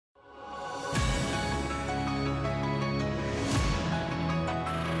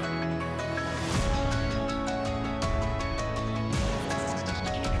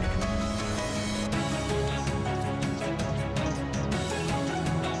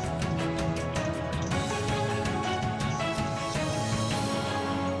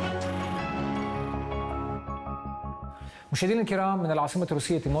مشاهدينا الكرام، من العاصمة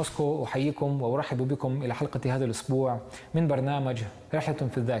الروسية موسكو أحييكم وأرحب بكم إلى حلقة هذا الأسبوع من برنامج رحلة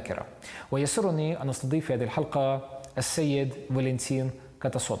في الذاكرة. ويسرني أن أستضيف في هذه الحلقة السيد فالنتين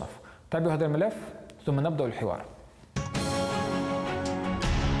كاتاسونوف. تابعوا هذا الملف ثم نبدأ الحوار.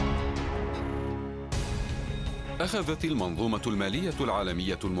 أخذت المنظومة المالية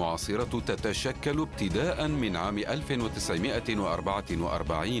العالمية المعاصرة تتشكل ابتداء من عام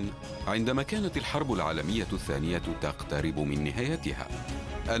 1944 عندما كانت الحرب العالمية الثانية تقترب من نهايتها.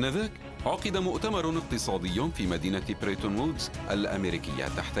 آنذاك عقد مؤتمر اقتصادي في مدينة بريتون وودز الأمريكية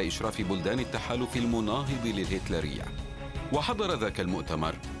تحت إشراف بلدان التحالف المناهض للهتلرية، وحضر ذاك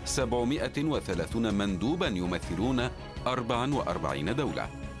المؤتمر 730 مندوبا يمثلون 44 دولة.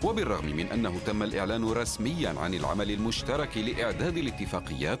 وبالرغم من أنه تم الإعلان رسمياً عن العمل المشترك لإعداد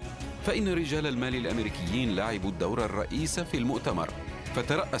الاتفاقيات، فإن رجال المال الأمريكيين لعبوا الدور الرئيس في المؤتمر،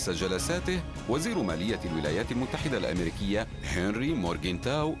 فترأس جلساته وزير مالية الولايات المتحدة الأمريكية هنري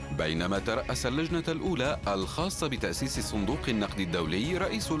مورغنتاو، بينما ترأس اللجنة الأولى الخاصة بتأسيس صندوق النقد الدولي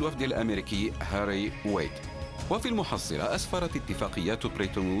رئيس الوفد الأمريكي هاري ويت. وفي المحصلة أسفرت اتفاقيات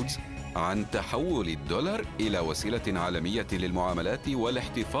بريتون وودز عن تحول الدولار إلى وسيلة عالمية للمعاملات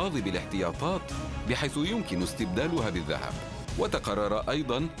والاحتفاظ بالاحتياطات بحيث يمكن استبدالها بالذهب. وتقرر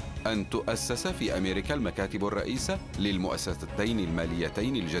أيضاً أن تؤسس في أمريكا المكاتب الرئيسة للمؤسستين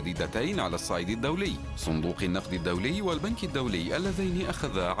الماليتين الجديدتين على الصعيد الدولي، صندوق النقد الدولي والبنك الدولي، اللذين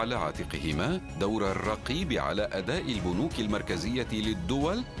أخذا على عاتقهما دور الرقيب على أداء البنوك المركزية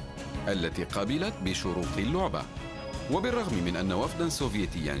للدول التي قبلت بشروط اللعبة. وبالرغم من أن وفداً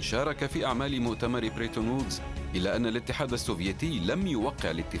سوفيتياً شارك في أعمال مؤتمر بريتون وودز، إلا أن الاتحاد السوفيتي لم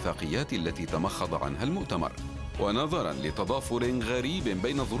يوقع الاتفاقيات التي تمخض عنها المؤتمر. ونظراً لتضافر غريب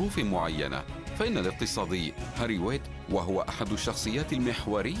بين ظروف معينة، فإن الاقتصادي هاري ويت، وهو أحد الشخصيات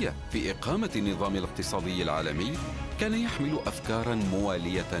المحورية في إقامة النظام الاقتصادي العالمي، كان يحمل أفكاراً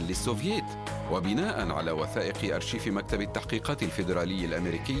موالية للسوفييت. وبناء على وثائق أرشيف مكتب التحقيقات الفيدرالي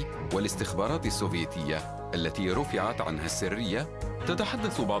الأمريكي والاستخبارات السوفيتية التي رفعت عنها السرية،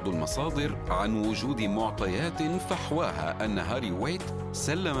 تتحدث بعض المصادر عن وجود معطيات فحواها أن هاري ويت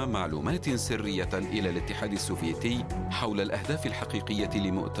سلم معلومات سرية إلى الاتحاد السوفيتي حول الأهداف الحقيقية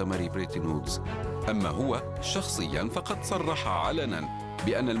لمؤتمر بريتون وودز. أما هو شخصياً فقد صرح علناً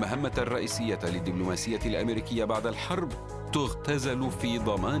بأن المهمة الرئيسية للدبلوماسية الأمريكية بعد الحرب تختزل في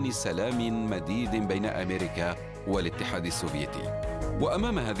ضمان سلام مديد بين أمريكا والاتحاد السوفيتي.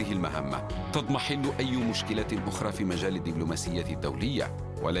 وأمام هذه المهمة تضمحل أي مشكلة أخرى في مجال الدبلوماسية الدولية،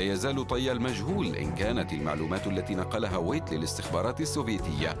 ولا يزال طي المجهول إن كانت المعلومات التي نقلها ويت للاستخبارات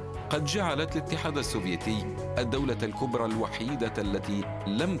السوفيتية قد جعلت الاتحاد السوفيتي الدولة الكبرى الوحيدة التي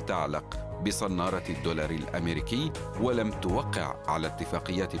لم تعلق بصنارة الدولار الأمريكي ولم توقع على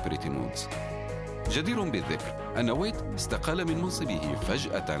اتفاقيات بريتون وودز. جدير بالذكر أن ويت استقال من منصبه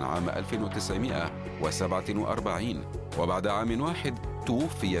فجأة عام 1947، وبعد عام واحد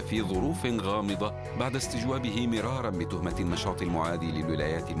توفي في ظروف غامضة بعد استجوابه مراراً بتهمة النشاط المعادي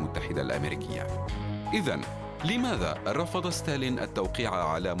للولايات المتحدة الأمريكية. إذن لماذا رفض ستالين التوقيع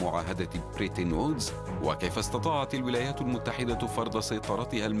على معاهدة بريتون وودز؟ وكيف استطاعت الولايات المتحدة فرض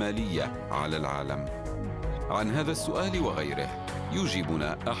سيطرتها المالية على العالم؟ عن هذا السؤال وغيره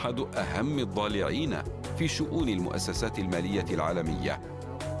يجيبنا أحد أهم الضالعين في شؤون المؤسسات المالية العالمية،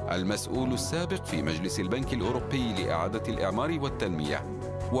 المسؤول السابق في مجلس البنك الأوروبي لإعادة الإعمار والتنمية،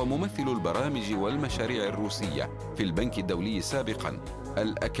 وممثل البرامج والمشاريع الروسية في البنك الدولي سابقاً،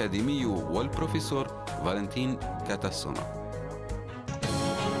 الأكاديمي والبروفيسور فالنتين كاتاسونوف.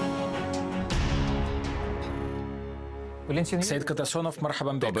 سيد كاتاسونوف،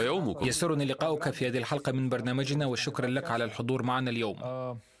 مرحبا بك. طاب يومكم. يسرني لقاؤك في هذه الحلقة من برنامجنا، وشكرا لك على الحضور معنا اليوم.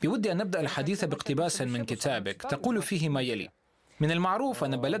 بودي أن نبدأ الحديث باقتباس من كتابك تقول فيه ما يلي: من المعروف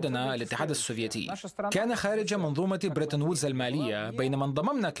أن بلدنا الاتحاد السوفيتي كان خارج منظومة بريتون وودز المالية، بينما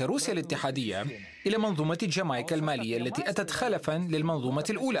انضممنا كروسيا الاتحادية إلى منظومة جامايكا المالية التي أتت خلفا للمنظومة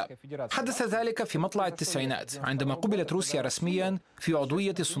الأولى. حدث ذلك في مطلع التسعينات عندما قبلت روسيا رسميا في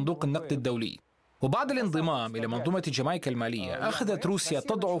عضوية صندوق النقد الدولي. وبعد الانضمام إلى منظومة جامايكا المالية أخذت روسيا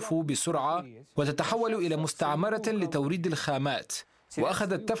تضعف بسرعة وتتحول إلى مستعمرة لتوريد الخامات،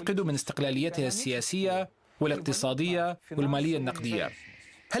 وأخذت تفقد من استقلاليتها السياسية والاقتصادية والمالية النقدية.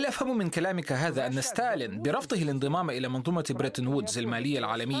 هل أفهم من كلامك هذا أن ستالين برفضه الانضمام إلى منظومة بريتون وودز المالية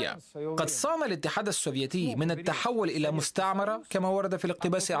العالمية قد صان الاتحاد السوفيتي من التحول إلى مستعمرة كما ورد في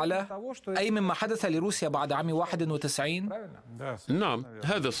الاقتباس أعلاه، أي مما حدث لروسيا بعد عام 91؟ نعم،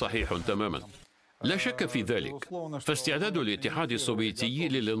 هذا صحيح تماما. لا شك في ذلك، فاستعداد الاتحاد السوفيتي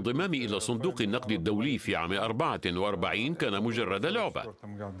للانضمام إلى صندوق النقد الدولي في عام 44 كان مجرد لعبة.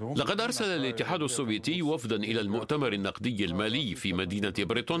 لقد أرسل الاتحاد السوفيتي وفدا إلى المؤتمر النقدي المالي في مدينة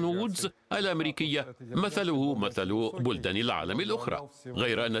بريتون وودز الأمريكية، مثله مثل بلدان العالم الأخرى،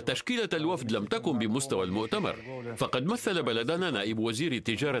 غير أن تشكيلة الوفد لم تكن بمستوى المؤتمر، فقد مثل بلدنا نائب وزير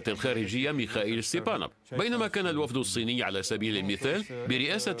التجارة الخارجية ميخائيل ستيبانوف، بينما كان الوفد الصيني على سبيل المثال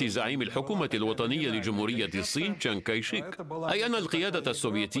برئاسة زعيم الحكومة الوطنية لجمهورية الصين تشانغ كاي شيك، أي أن القيادة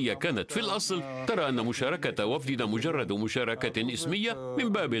السوفيتية كانت في الأصل ترى أن مشاركة وفدنا مجرد مشاركة اسمية من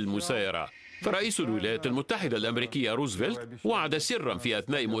باب المسايرة. فرئيس الولايات المتحدة الأمريكية روزفلت وعد سرا في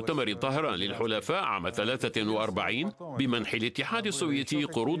أثناء مؤتمر طهران للحلفاء عام 43 بمنح الاتحاد السوفيتي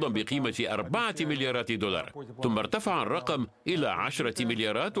قروضا بقيمة 4 مليارات دولار، ثم ارتفع الرقم إلى 10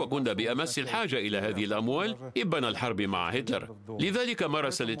 مليارات، وكنا بأمس الحاجة إلى هذه الأموال إبان الحرب مع هتلر. لذلك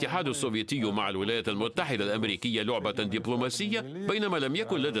مارس الاتحاد السوفيتي مع الولايات المتحدة الأمريكية لعبة دبلوماسية، بينما لم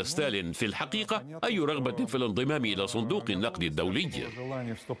يكن لدى ستالين في الحقيقة أي رغبة في الانضمام إلى صندوق النقد الدولي.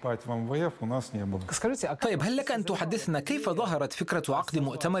 طيب، هل لك أن تحدثنا كيف ظهرت فكرة عقد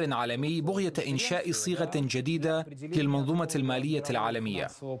مؤتمر عالمي بغية إنشاء صيغة جديدة للمنظومة المالية العالمية؟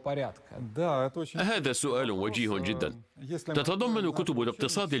 هذا سؤال وجيه جدا. تتضمن كتب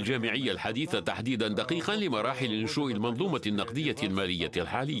الاقتصاد الجامعية الحديثة تحديدا دقيقا لمراحل إنشاء المنظومة النقدية المالية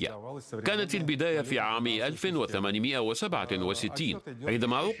الحالية. كانت البداية في عام 1867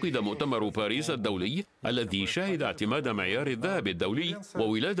 عندما عقد مؤتمر باريس الدولي الذي شهد اعتماد معيار الذهب الدولي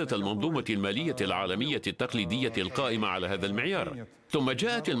وولادة المنظومة المالية العالمية التقليدية القائمة على هذا المعيار. ثم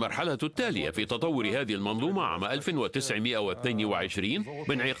جاءت المرحلة التالية في تطور هذه المنظومة عام 1922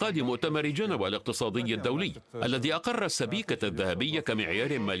 بانعقاد مؤتمر جنوة الاقتصادي الدولي الذي أقر السبيكة الذهبية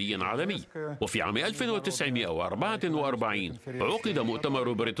كمعيار مالي عالمي. وفي عام 1944 عقد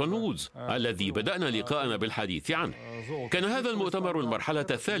مؤتمر بريتون وودز الذي بدأنا لقاءنا بالحديث عنه. كان هذا المؤتمر المرحلة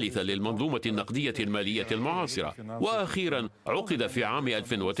الثالثة للمنظومة النقدية المالية المعاصرة. وأخيرا عقد في عام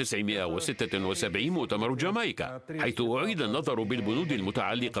 1976 مؤتمر جامايكا، حيث أعيد النظر بالبنود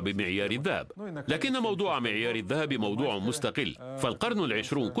المتعلقة بمعيار الذهب. لكن موضوع معيار الذهب موضوع مستقل، فالقرن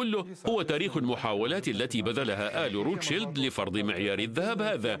العشرون كله هو تاريخ المحاولات التي بذلها آل روتشيلد لفرض معيار الذهب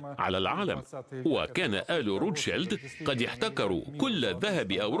هذا على العالم. وكان آل روتشيلد قد احتكروا كل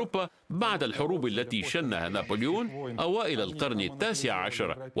ذهب أوروبا بعد الحروب التي شنها نابليون أوائل القرن التاسع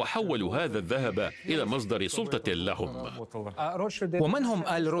عشر، وحولوا هذا الذهب إلى مصدر سلطة لهم. ومن هم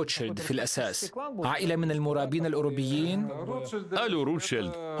آل روتشيلد في الأساس؟ عائلة من المرابين الأوروبيين؟ آل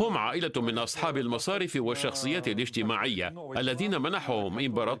روتشيلد هم عائلة من أصحاب المصارف والشخصيات الاجتماعية الذين منحهم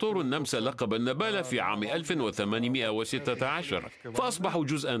إمبراطور النمسا لقب النبالة في عام 1816، فأصبحوا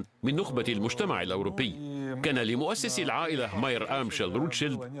جزءا من نخبة المجتمع الأوروبي. كان لمؤسس العائلة ماير آمشل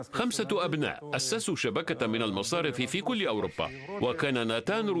روتشيلد 5 أبناء أسسوا شبكة من المصارف في كل أوروبا، وكان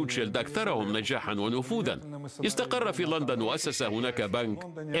ناتان روتشيلد أكثرهم نجاحا ونفوذا. استقر في لندن وأسس هناك بنك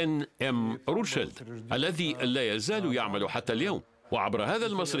NM روتشيلد الذي لا يزال يعمل حتى اليوم. وعبر هذا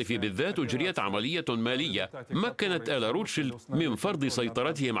المصرف بالذات أجريت عملية مالية مكنت آل روتشيلد من فرض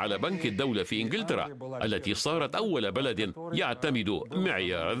سيطرتهم على بنك الدولة في إنجلترا التي صارت أول بلد يعتمد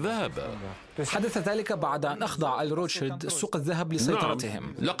معيار الذهب. حدث ذلك بعد أن أخضع آل روتشيلد سوق الذهب لسيطرتهم.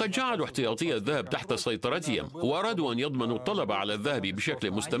 نعم، لقد جعلوا احتياطي الذهب تحت سيطرتهم وأرادوا أن يضمنوا الطلب على الذهب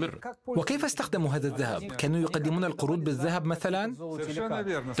بشكل مستمر. وكيف استخدموا هذا الذهب؟ كانوا يقدمون القروض بالذهب مثلا؟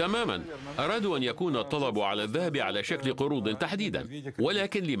 تماما، أرادوا أن يكون الطلب على الذهب على شكل قروض تحديدا.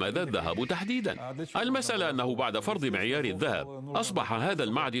 ولكن لماذا الذهب تحديدا؟ المسألة أنه بعد فرض معيار الذهب أصبح هذا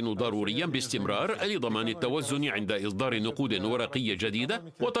المعدن ضروريا باستمرار لضمان التوازن عند إصدار نقود ورقية جديدة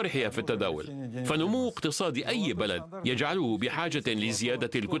وطرحها في التداول. فنمو اقتصاد أي بلد يجعله بحاجة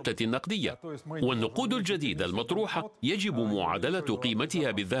لزيادة الكتلة النقدية، والنقود الجديدة المطروحة يجب معادلة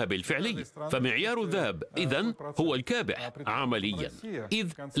قيمتها بالذهب الفعلي. فمعيار الذهب إذن هو الكابح عمليا،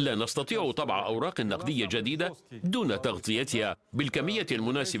 إذ لا نستطيع طبع أوراق نقدية جديدة دون تغطيتها بالكمية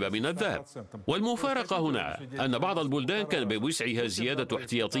المناسبة من الذهب. والمفارقة هنا أن بعض البلدان كان بوسعها زيادة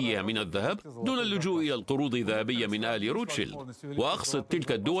احتياطيها من الذهب دون اللجوء إلى القروض الذهبية من آل روتشيلد. وأقصد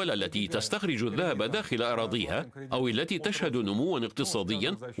تلك الدول التي تستخرج الذهب داخل أراضيها أو التي تشهد نموا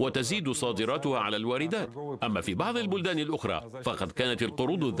اقتصاديا وتزيد صادراتها على الواردات. أما في بعض البلدان الأخرى فقد كانت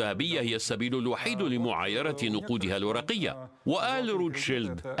القروض الذهبية هي السبيل الوحيد لمعايرة نقودها الورقية. وآل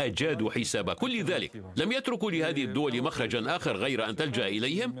روتشيلد أجادوا حساب كل ذلك، لم يتركوا لهذه الدول مخرجا آخر غير أن تلجأ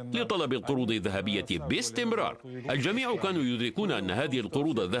إليهم لطلب القروض الذهبية باستمرار. الجميع كانوا يدركون أن هذه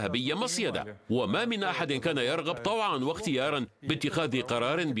القروض الذهبية مصيدة، وما من أحد كان يرغب طوعا واختيارا باتخاذ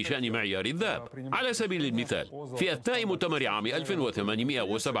قرار بشأن معيار الذهب. على سبيل المثال، في أثناء مؤتمر عام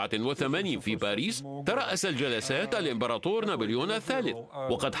 1887 في باريس ترأس الجلسات الإمبراطور نابليون الثالث،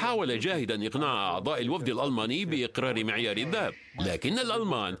 وقد حاول جاهدا إقناع أعضاء الوفد الألماني بإقرار معيار الذهب، لكن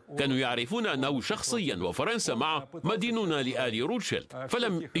الألمان كانوا يعرفون أنه شخصيا وفرنسا معه مدينون لآل روتشيلد،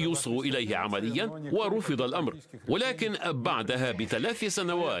 فلم يصغوا إليه عمليا ورفض الأمر. ولكن بعدها ب3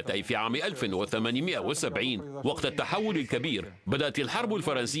 سنوات، أي في عام 1870 وقت التحول الكبير، بدأت الحرب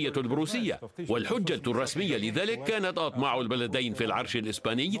الفرنسية البروسية، والحجة الرسمية لذلك كانت أطماع البلدين في العرش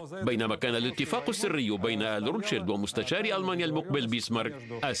الإسباني، بينما كان الاتفاق السري بين آل روتشيلد ومستشار ألمانيا المقبل بيسمارك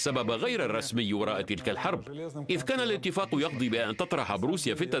السبب غير الرسمي وراء تلك الحرب، إذ كان الاتفاق يقضي بأن تطرح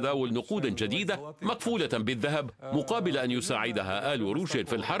بروسيا في التداول نقودا جديدة مكفولة بالذهب مقابل أن يساعدها آل روتشيلد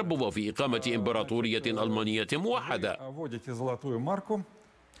في الحرب وفي إقامة إمبراطورية ألمانية موحدة.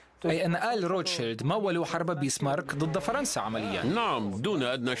 أي أن آل روتشيلد مولوا حرب بيسمارك ضد فرنسا عمليا. نعم، دون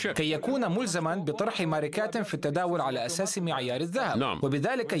أدنى شك. كي يكون ملزما بطرح ماركات في التداول على أساس معيار الذهب. نعم.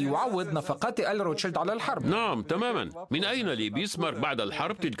 وبذلك يعوض نفقات آل روتشيلد على الحرب. نعم تماما. من أين لبيسمارك بعد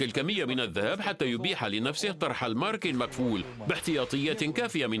الحرب تلك الكمية من الذهب حتى يبيح لنفسه طرح المارك المكفول باحتياطيات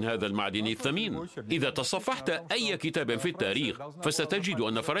كافية من هذا المعدن الثمين؟ إذا تصفحت أي كتاب في التاريخ فستجد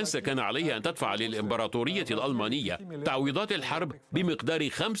أن فرنسا كان عليها أن تدفع للإمبراطورية الألمانية تعويضات الحرب بمقدار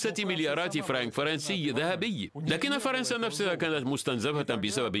 5 مليارات فرنك فرنسي ذهبي، لكن فرنسا نفسها كانت مستنزفة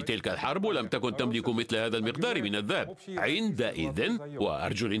بسبب تلك الحرب ولم تكن تملك مثل هذا المقدار من الذهب. عندئذ،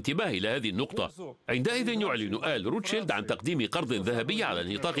 وأرجو الانتباه إلى هذه النقطة، عندئذ يعلن آل روتشيلد عن تقديم قرض ذهبي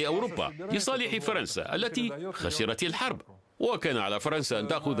على نطاق أوروبا لصالح فرنسا التي خسرت الحرب، وكان على فرنسا أن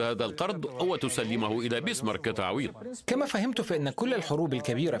تأخذ هذا القرض وتسلمه إلى بيسمارك كتعويض. كما فهمت فإن كل الحروب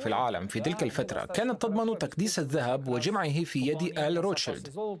الكبيرة في العالم في تلك الفترة كانت تضمن تقديس الذهب وجمعه في يد آل روتشيلد.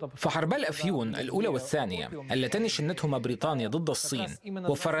 فحربا الأفيون الأولى والثانية اللتان شنتهما بريطانيا ضد الصين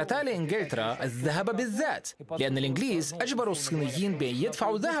وفرتا لإنجلترا الذهب بالذات، لأن الإنجليز أجبروا الصينيين بأن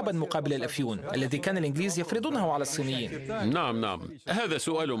يدفعوا ذهبا مقابل الأفيون الذي كان الإنجليز يفرضونه على الصينيين. نعم، هذا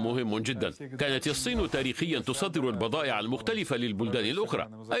سؤال مهم جدا. كانت الصين تاريخيا تصدر البضائع المختلفة للبلدان الأخرى،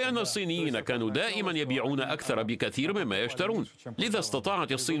 أي أن الصينيين كانوا دائما يبيعون أكثر بكثير مما يشترون، لذا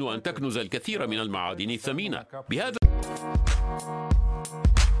استطاعت الصين أن تكنز الكثير من المعادن الثمينة. بهذا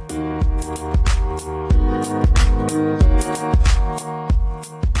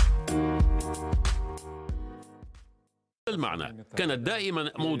المعنى كانت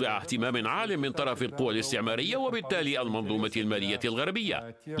دائما موضع اهتمام عال من طرف القوى الاستعمارية وبالتالي المنظومة المالية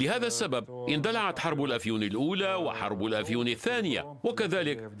الغربية. لهذا السبب اندلعت حرب الأفيون الأولى وحرب الأفيون الثانية،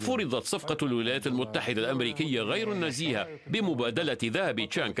 وكذلك فرضت صفقة الولايات المتحدة الأمريكية غير النزيهة بمبادلة ذهب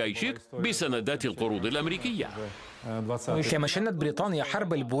تشان كايشيك بسندات القروض الأمريكية. كما شنت بريطانيا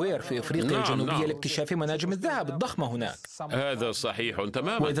حرب البوير في إفريقيا الجنوبية لاكتشاف مناجم الذهب الضخمة هناك. هذا صحيح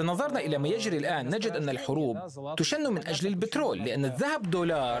تماما. وإذا نظرنا إلى ما يجري الآن نجد أن الحروب تشن من أجل البترول، لأن الذهب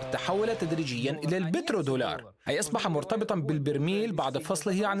دولار تحول تدريجيا إلى البترودولار، أي أصبح مرتبطا بالبرميل بعد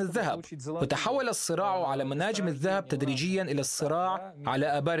فصله عن الذهب، وتحول الصراع على مناجم الذهب تدريجيا إلى الصراع على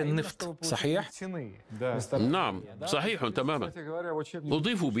آبار النفط. صحيح؟ نعم صحيح تماما.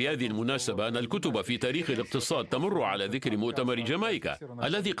 أضيف بهذه المناسبة أن الكتب في تاريخ الاقتصاد تمر على ذكر مؤتمر جامايكا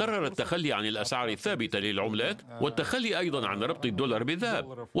الذي قرر التخلي عن الأسعار الثابتة للعملات والتخلي أيضا عن ربط الدولار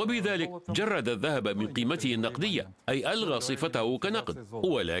بالذهب، وبذلك جرد الذهب من قيمته النقدية، أي ألغى صفته كنقد.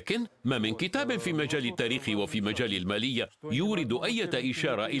 ولكن ما من كتاب في مجال التاريخ وفي مجال المالية يورد أي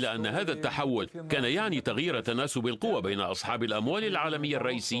إشارة إلى أن هذا التحول كان يعني تغيير تناسب القوى بين أصحاب الأموال العالمية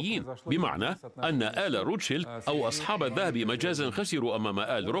الرئيسيين، بمعنى أن آل روتشيلد أو أصحاب الذهب مجازا خسروا أمام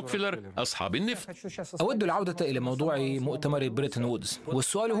آل روكفيلر أصحاب النفط. أود العودة إلى موضوع مؤتمر بريتون وودز،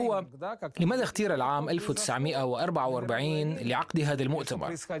 والسؤال هو: لماذا اختير العام 1944 لعقد هذا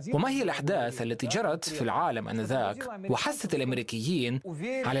المؤتمر؟ وما هي الأحداث التي جرت في العالم آنذاك وحثت الأمريكيين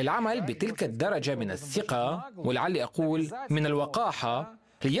على العمل بتلك الدرجة من الثقة، ولعلي أقول من الوقاحة،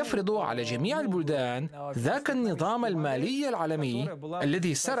 ليفرضوا على جميع البلدان ذاك النظام المالي العالمي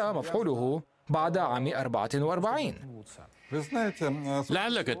الذي سرى مفعوله بعد عام 44؟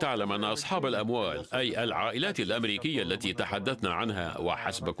 لعلك تعلم أن أصحاب الأموال، أي العائلات الأمريكية التي تحدثنا عنها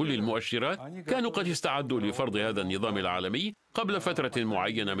وحسب كل المؤشرات، كانوا قد استعدوا لفرض هذا النظام العالمي قبل فترة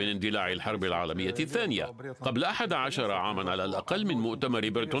معينة من اندلاع الحرب العالمية الثانية، قبل 11 عاما على الأقل من مؤتمر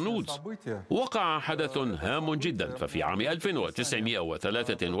بريتون وودز. وقع حدث هام جدا، ففي عام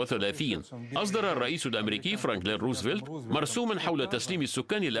 1933 أصدر الرئيس الأمريكي فرانكلين روزفلت مرسوما حول تسليم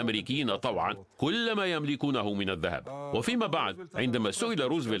السكان الأمريكيين طوعا كل ما يملكونه من الذهب. وفيما بعد عندما سئل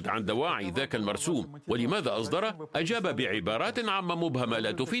روزفلت عن دواعي ذاك المرسوم ولماذا أصدره، أجاب بعبارات عامة مبهمة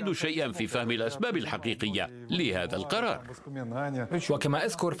لا تفيد شيئا في فهم الأسباب الحقيقية لهذا القرار. وكما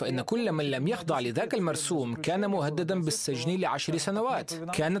أذكر فإن كل من لم يخضع لذاك المرسوم كان مهددا بالسجن ل10 سنوات.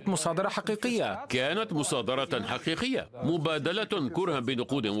 كانت مصادرة حقيقية. كانت مصادرة حقيقية، مبادلة كرها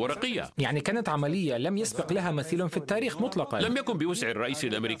بنقود ورقية. يعني كانت عملية لم يسبق لها مثيل في التاريخ مطلقا. لم يكن بوسع الرئيس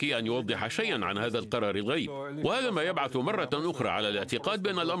الأمريكي أن يوضح شيئا عن هذا القرار الغريب، وهذا ما يبعث مرة أخرى على الاعتقاد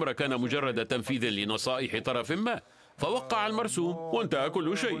بأن الأمر كان مجرد تنفيذ لنصائح طرف ما، فوقع المرسوم وانتهى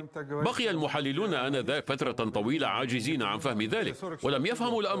كل شيء. بقي المحللون آنذاك فترة طويلة عاجزين عن فهم ذلك، ولم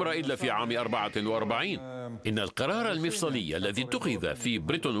يفهموا الأمر إلا في عام 44. إن القرار المفصلي الذي اتخذ في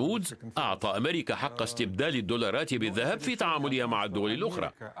بريتون وودز أعطى أمريكا حق استبدال الدولارات بالذهب في تعاملها مع الدول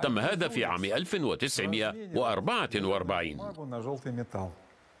الأخرى. تم هذا في عام 1944.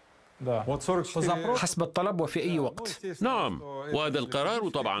 حسب الطلب وفي أي وقت. نعم، وهذا القرار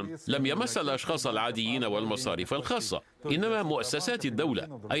طبعا لم يمس الأشخاص العاديين والمصارف الخاصة، إنما مؤسسات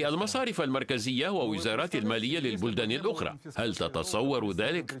الدولة، أي المصارف المركزية ووزارات المالية للبلدان الأخرى. هل تتصور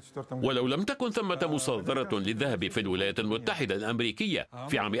ذلك؟ ولو لم تكن ثمة مصادرة للذهب في الولايات المتحدة الأمريكية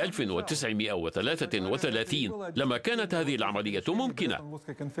في عام 1933 لما كانت هذه العملية ممكنة.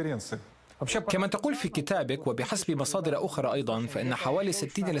 كما تقول في كتابك وبحسب مصادر أخرى أيضا، فإن حوالي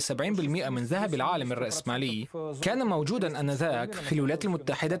 60 إلى 70% من ذهب العالم الرأسمالي كان موجودا آنذاك في الولايات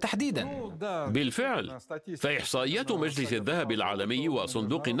المتحدة تحديدا. بالفعل، فإحصائيات مجلس الذهب العالمي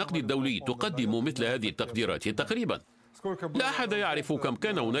وصندوق النقد الدولي تقدم مثل هذه التقديرات تقريبا. لا أحد يعرف كم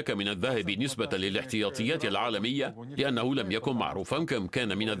كان هناك من الذهب نسبة للاحتياطيات العالمية، لأنه لم يكن معروفا كم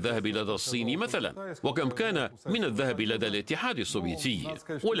كان من الذهب لدى الصين مثلا، وكم كان من الذهب لدى الاتحاد السوفيتي.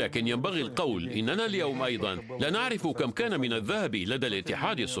 ولكن ينبغي القول إننا اليوم أيضا لا نعرف كم كان من الذهب لدى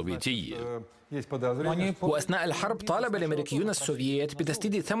الاتحاد السوفيتي. وأثناء الحرب طالب الأمريكيون السوفييت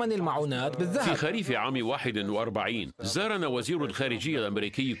بتسديد ثمن المعونات بالذهب. في خريف عام 41 زارنا وزير الخارجية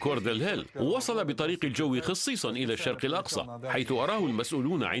الأمريكي كورديل هيل، ووصل بطريق الجو خصيصا إلى الشرق الأقصى، حيث أراه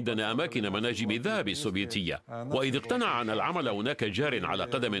المسؤولون عندنا أماكن مناجم الذهب السوفيتية. وإذ اقتنع أن العمل هناك جار على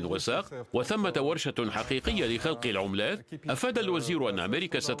قدم وساق وثمة ورشة حقيقية لخلق العملات، أفاد الوزير أن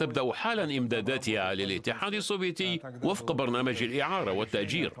أمريكا ستبدأ حالا إمداداتها للاتحاد السوفيتي وفق برنامج الإعارة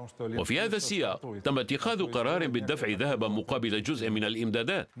والتأجير. وفي هذا السياق تم اتخاذ قرار بالدفع ذهبا مقابل جزء من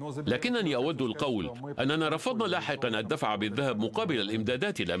الإمدادات، لكنني أود القول أننا رفضنا لاحقا الدفع بالذهب مقابل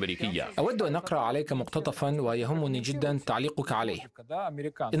الإمدادات الأمريكية. أود أن أقرأ عليك مقتطفا ويهمني جدا تعليقك عليه.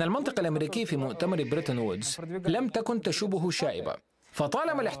 إن المنطق الأمريكي في مؤتمر بريتون وودز لم تكن تشوبه شائبة،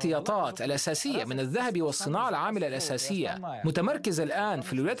 فطالما الاحتياطات الأساسية من الذهب والصناعة العاملة الأساسية متمركزة الآن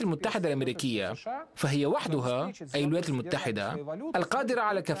في الولايات المتحدة الأمريكية، فهي وحدها أي الولايات المتحدة القادرة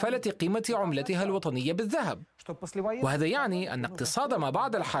على كفالة قيمة عملتها الوطنية بالذهب. وهذا يعني أن اقتصاد ما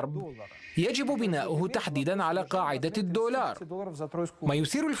بعد الحرب يجب بناؤه تحديدا على قاعدة الدولار. ما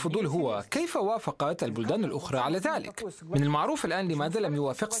يثير الفضول هو كيف وافقت البلدان الأخرى على ذلك؟ من المعروف الآن لماذا لم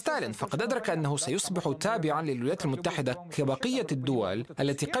يوافق ستالين، فقد أدرك أنه سيصبح تابعا للولايات المتحدة كبقية الدول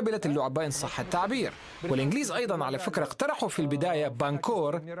التي قبلت اللعبة إن صح التعبير. والإنجليز أيضا على فكرة اقترحوا في البداية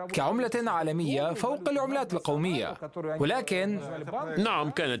بانكور كعملة عالمية فوق العملات القومية، ولكن نعم،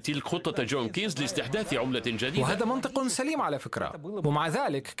 كانت تلك خطة جون كينز لاستحداث عملة جديدة، وهذا منطق سليم على فكرة. ومع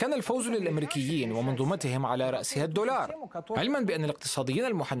ذلك كان الفوز للأمريكيين ومنظومتهم على رأسها الدولار، علما بأن الاقتصاديين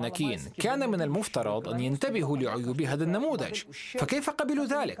المحنكين كان من المفترض أن ينتبهوا لعيوب هذا النموذج. فكيف قبلوا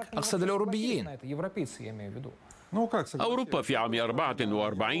ذلك؟ أقصد الأوروبيين. أوروبا في عام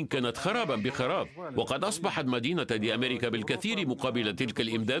 44 كانت خرابا بخراب، وقد أصبحت مدينة لأمريكا بالكثير مقابل تلك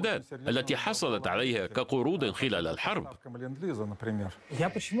الإمدادات التي حصلت عليها كقروض خلال الحرب.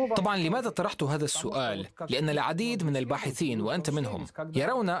 طبعا لماذا طرحت هذا السؤال؟ لأن العديد من الباحثين وأنت منهم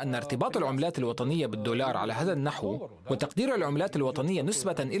يرون أن ارتباط العملات الوطنية بالدولار على هذا النحو وتقدير العملات الوطنية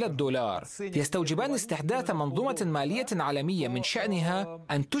نسبة إلى الدولار يستوجبان استحداث منظومة مالية عالمية من شأنها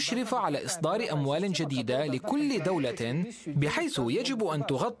أن تشرف على إصدار أموال جديدة لكل دولة بحيث يجب أن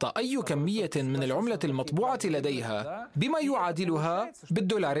تغطى أي كمية من العملة المطبوعة لديها بما يعادلها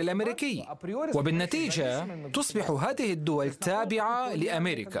بالدولار الأمريكي، وبالنتيجة تصبح هذه الدول تابعة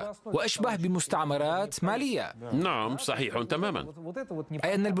لأمريكا وأشبه بمستعمرات مالية. نعم، صحيح تماما.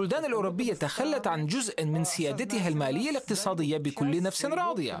 أي أن البلدان الأوروبية تخلت عن جزء من سيادتها المالية الاقتصادية بكل نفس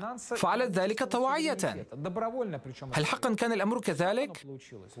راضية، فعلت ذلك طوعية. هل حقا كان الأمر كذلك؟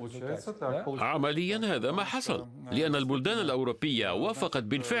 عمليا هذا ما حصل، لأن البلدان الأوروبية وافقت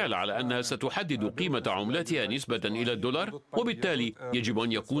بالفعل على أنها ستحدد قيمة عملتها نسبة إلى الدولار، وبالتالي يجب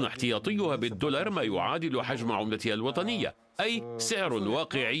أن يكون احتياطيها بالدولار ما يعادل حجم عملتها الوطنية، أي سعر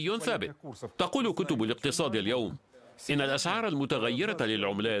واقعي ثابت. تقول كتب الاقتصاد اليوم إن الأسعار المتغيرة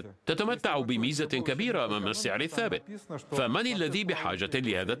للعملات تتمتع بميزة كبيرة أمام السعر الثابت، فمن الذي بحاجة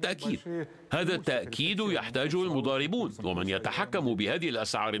لهذا التأكيد؟ هذا التأكيد يحتاجه المضاربون ومن يتحكم بهذه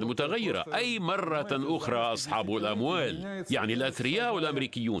الأسعار المتغيرة، أي مرة أخرى أصحاب الأموال، يعني الأثرياء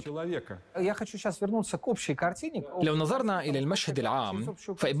الأمريكيون. لو نظرنا إلى المشهد العام،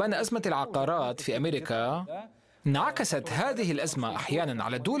 فإبان أزمة العقارات في أمريكا انعكست هذه الأزمة أحيانا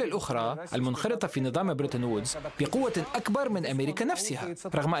على الدول الأخرى المنخرطة في نظام بريتون وودز بقوة أكبر من أمريكا نفسها،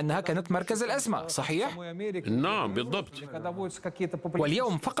 رغم أنها كانت مركز الأزمة، صحيح؟ نعم بالضبط.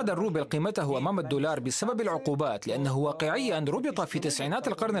 واليوم فقد الروبل قيمته أمام الدولار بسبب العقوبات، لأنه واقعيا ربط في تسعينات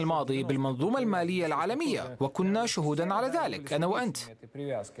القرن الماضي بالمنظومة المالية العالمية، وكنا شهودا على ذلك أنا وأنت.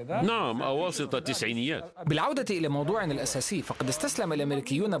 نعم، أواسط التسعينيات. بالعودة إلى موضوعنا الأساسي، فقد استسلم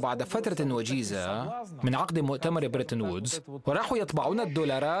الأمريكيون بعد فترة وجيزة من عقد مؤتمر بريتون وودز، وراحوا يطبعون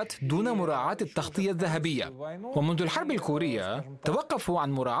الدولارات دون مراعاة التغطية الذهبية. ومنذ الحرب الكورية توقفوا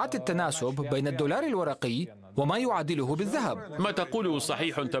عن مراعاة التناسب بين الدولار الورقي وما يعادله بالذهب. ما تقوله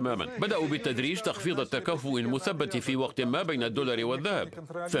صحيح تماما. بدأوا بالتدريج تخفيض التكافؤ المثبت في وقت ما بين الدولار والذهب،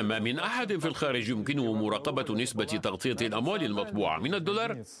 فما من أحد في الخارج يمكنه مراقبة نسبة تغطية الأموال المطبوعة من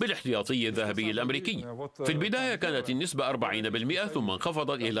الدولار بالاحتياطي الذهبي الأمريكي. في البداية كانت النسبة 40%، ثم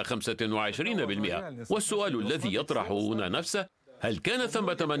انخفضت إلى 25%. والسؤال الذي يطرح هنا نفسه: هل كان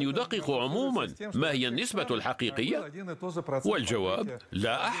ثمة من يدقق عموما ما هي النسبة الحقيقية؟ والجواب: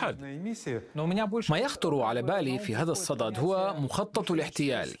 لا أحد. ما يخطر على بالي في هذا الصدد هو مخطط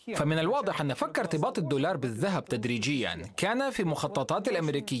الاحتيال، فمن الواضح أن فك ارتباط الدولار بالذهب تدريجيا كان في مخططات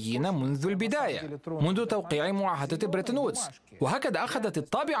الأمريكيين منذ البداية، منذ توقيع معاهدة بريتون وودز، وهكذا أخذت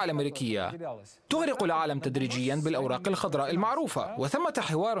الطابعة الأمريكية تغرق العالم تدريجيا بالأوراق الخضراء المعروفة. وثمة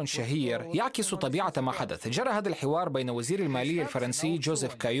حوار شهير يعكس طبيعة ما حدث. جرى هذا الحوار بين وزير المالية الفرنسي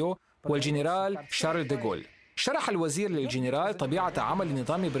جوزيف كايو والجنرال شارل ديغول. شرح الوزير للجنرال طبيعة عمل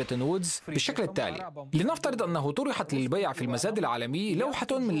نظام بريتون وودز بالشكل التالي: لنفترض أنه طرحت للبيع في المزاد العالمي لوحة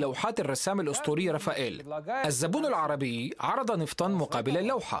من لوحات الرسام الأسطوري رافائيل. الزبون العربي عرض نفطا مقابل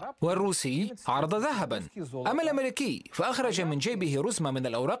اللوحة، والروسي عرض ذهبا. أما الأمريكي فأخرج من جيبه رزمة من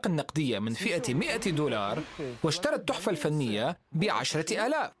الأوراق النقدية من فئة $100 واشترى التحفة الفنية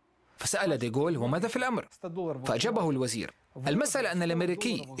ب10,000. فسأل ديغول: وماذا في الأمر؟ فأجابه الوزير: المسألة أن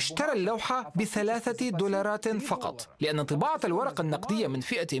الأمريكي اشترى اللوحة $3 فقط، لأن طباعة الورقة النقدية من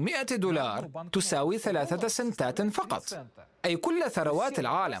فئة $100 تساوي 3 سنتات فقط. أي كل ثروات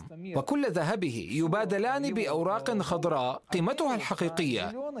العالم وكل ذهبه يبادلان بأوراق خضراء قيمتها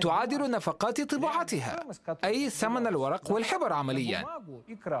الحقيقية تعادل نفقات طباعتها، أي ثمن الورق والحبر عمليا.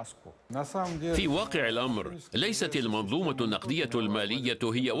 في واقع الأمر ليست المنظومة النقدية المالية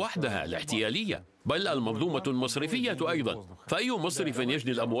هي وحدها الاحتيالية، بل المنظومة المصرفية أيضا، فأي مصرف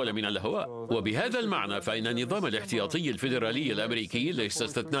يجني الأموال من الهواء. وبهذا المعنى فإن النظام الاحتياطي الفيدرالي الأمريكي ليس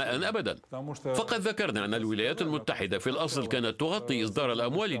استثناء أبدا. فقد ذكرنا أن الولايات المتحدة في الأصل كانت تغطي إصدار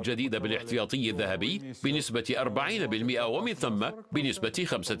الأموال الجديدة بالاحتياطي الذهبي بنسبة 40%، ومن ثم بنسبة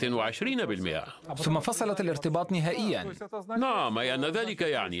 25%. ثم فصلت الارتباط نهائيا. نعم، أي أن ذلك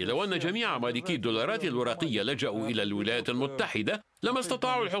يعني لو أن جميع مالكي الدولارات الورقية لجأوا إلى الولايات المتحدة لما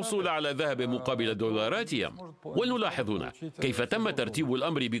استطاعوا الحصول على ذهب مقابل دولاراتهم. ولنلاحظ هنا كيف تم ترتيب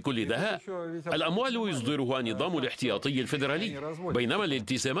الأمر بكل دهاء. الأموال يصدرها النظام الاحتياطي الفيدرالي، بينما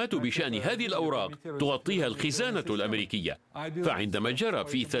الالتزامات بشأن هذه الأوراق تغطيها الخزانة الأمريكية. فعندما جرى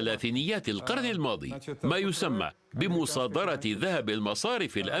في ثلاثينيات القرن الماضي ما يسمى بمصادرة ذهب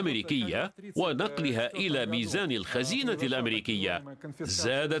المصارف الأمريكية ونقلها إلى ميزان الخزينة الأمريكية،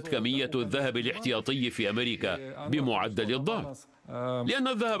 زادت كمية الذهب الاحتياطي في أمريكا بمعدل الضعف، لأن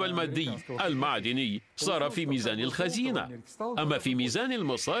الذهب المادي المعدني صار في ميزان الخزينة. أما في ميزان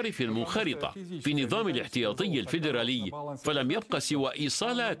المصارف المنخرطة في نظام الاحتياطي الفيدرالي فلم يبق سوى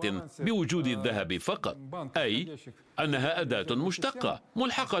إيصالات بوجود الذهب فقط، أي أنها أداة مشتقة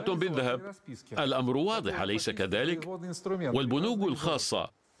ملحقة بالذهب. الأمر واضح، أليس كذلك؟ والبنوك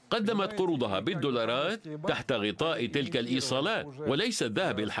الخاصة قدمت قروضها بالدولارات تحت غطاء تلك الإيصالات وليس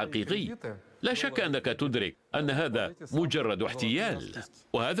الذهب الحقيقي. لا شك أنك تدرك أن هذا مجرد احتيال،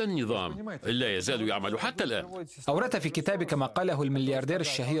 وهذا النظام لا يزال يعمل حتى الآن. أوردت في كتابك ما قاله الملياردير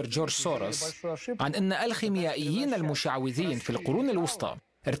الشهير جورج سوروس عن أن الخيميائيين المشعوذين في القرون الوسطى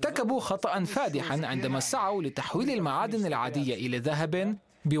ارتكبوا خطأ فادحا عندما سعوا لتحويل المعادن العادية إلى ذهب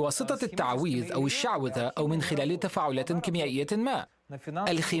بواسطة التعويذ أو الشعوذة أو من خلال تفاعلات كيميائية ما.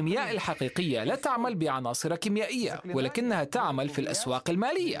 الخيمياء الحقيقية لا تعمل بعناصر كيميائية، ولكنها تعمل في الأسواق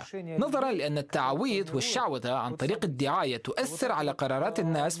المالية، نظرا لأن التعويض والشعوذة عن طريق الدعاية تؤثر على قرارات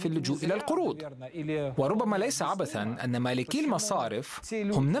الناس في اللجوء إلى القروض. وربما ليس عبثا أن مالكي المصارف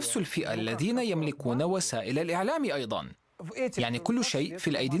هم نفس الفئة الذين يملكون وسائل الإعلام أيضا. يعني كل شيء في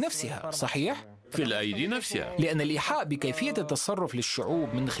الأيدي نفسها، صحيح؟ في الأيدي نفسها. لأن الإيحاء بكيفية التصرف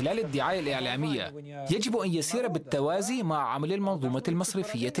للشعوب من خلال الدعاية الإعلامية يجب أن يسير بالتوازي مع عمل المنظومة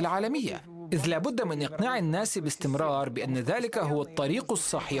المصرفية العالمية، إذ لا بد من إقناع الناس باستمرار بأن ذلك هو الطريق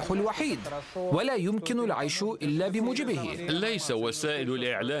الصحيح الوحيد ولا يمكن العيش إلا بموجبه. ليس وسائل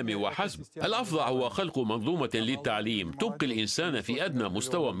الإعلام وحسب، الأفضل هو خلق منظومة للتعليم تبقي الإنسان في أدنى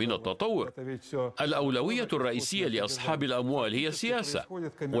مستوى من التطور. الأولوية الرئيسية لأصحاب الأموال هي السياسة،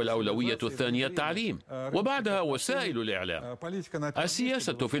 والأولوية الثانية التعليم، وبعدها وسائل الإعلام.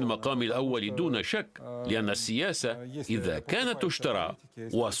 السياسة في المقام الأول دون شك، لأن السياسة إذا كانت تشترى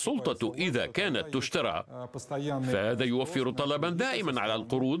والسلطة إذا كانت تشترى فهذا يوفر طلبا دائما على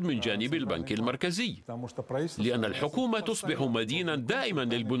القروض من جانب البنك المركزي، لأن الحكومة تصبح مدينا دائما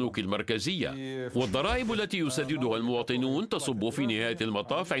للبنوك المركزية، والضرائب التي يسددها المواطنون تصب في نهاية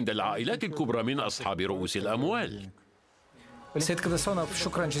المطاف عند العائلات الكبرى من أصحاب رؤوس الأموال. سيد كاتاسونوف،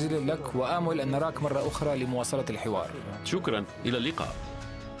 شكرا جزيلا لك، وآمل أن نراك مرة أخرى لمواصلة الحوار. شكرا، إلى اللقاء.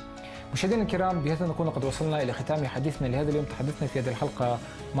 مشاهدينا الكرام، بهذا نكون قد وصلنا إلى ختام حديثنا لهذا اليوم. تحدثنا في هذه الحلقة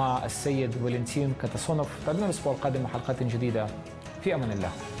مع السيد فالنتين كاتاسونوف. تابعونا الأسبوع القادم مع حلقات جديدة. في أمان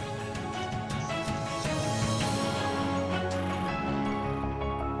الله.